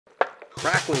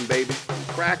Crackling, baby,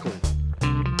 crackling.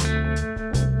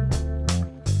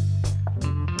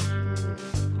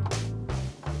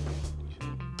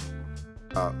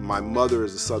 My mother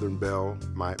is a Southern Belle.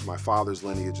 My father's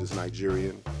lineage is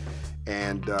Nigerian.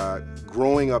 And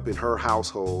growing up in her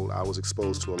household, I was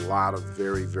exposed to a lot of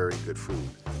very, very good food.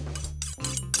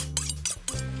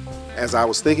 As I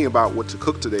was thinking about what to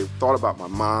cook today, thought about my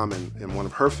mom and one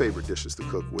of her favorite dishes to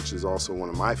cook, which is also one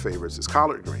of my favorites, is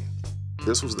collard green.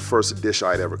 This was the first dish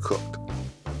I'd ever cooked.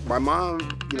 My mom,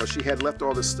 she had left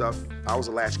all this stuff. I was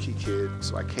a latchkey kid,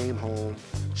 so I came home.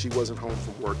 She wasn't home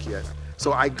from work yet.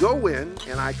 So I go in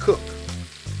and I cook.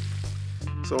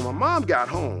 So when my mom got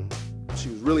home, she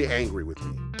was really angry with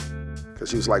me because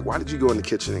she was like, why did you go in the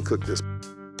kitchen and cook this?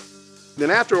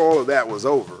 Then after all of that was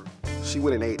over, she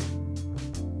went and ate it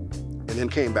and then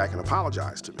came back and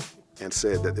apologized to me and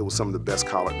said that it was some of the best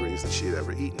collard greens that she had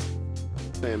ever eaten.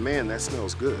 And man, that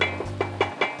smells good.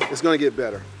 It's gonna get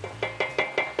better.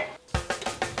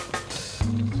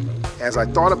 As I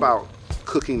thought about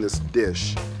cooking this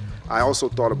dish, I also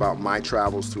thought about my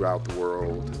travels throughout the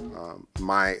world,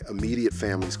 my immediate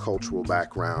family's cultural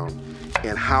background,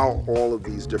 and how all of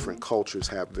these different cultures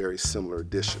have very similar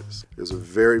dishes. There's a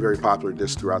very, very popular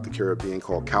dish throughout the Caribbean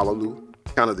called callaloo,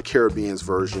 kind of the Caribbean's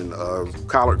version of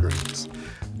collard greens.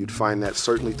 You'd find that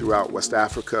certainly throughout West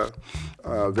Africa.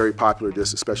 A very popular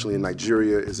dish, especially in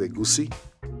Nigeria, is egusi.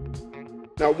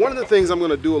 Now, one of the things I'm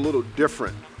going to do a little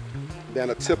different than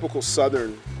a typical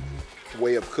Southern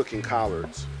way of cooking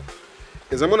collards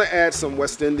is I'm going to add some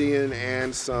West Indian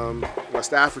and some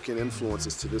West African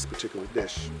influences to this particular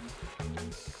dish.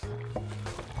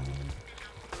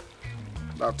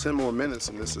 About 10 more minutes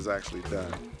and this is actually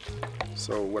done.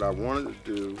 So what I wanted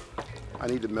to do, I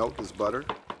need to melt this butter.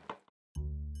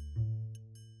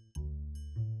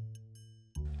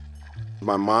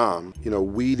 My mom,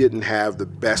 we didn't have the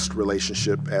best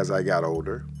relationship as I got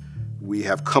older. We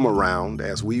have come around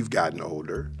as we've gotten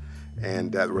older,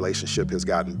 and that relationship has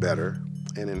gotten better.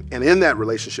 And in that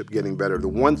relationship getting better, the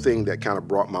one thing that kind of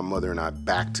brought my mother and I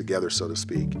back together, so to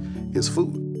speak, is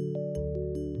food.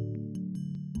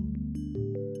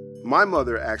 My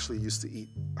mother actually used to eat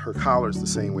her collards the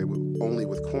same way, only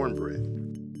with cornbread.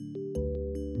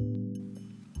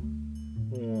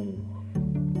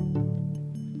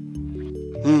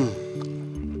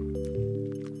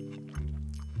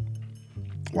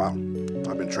 Wow,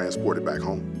 I've been transported back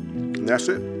home. And that's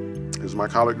it. Here's my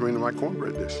collard green and my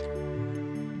cornbread dish.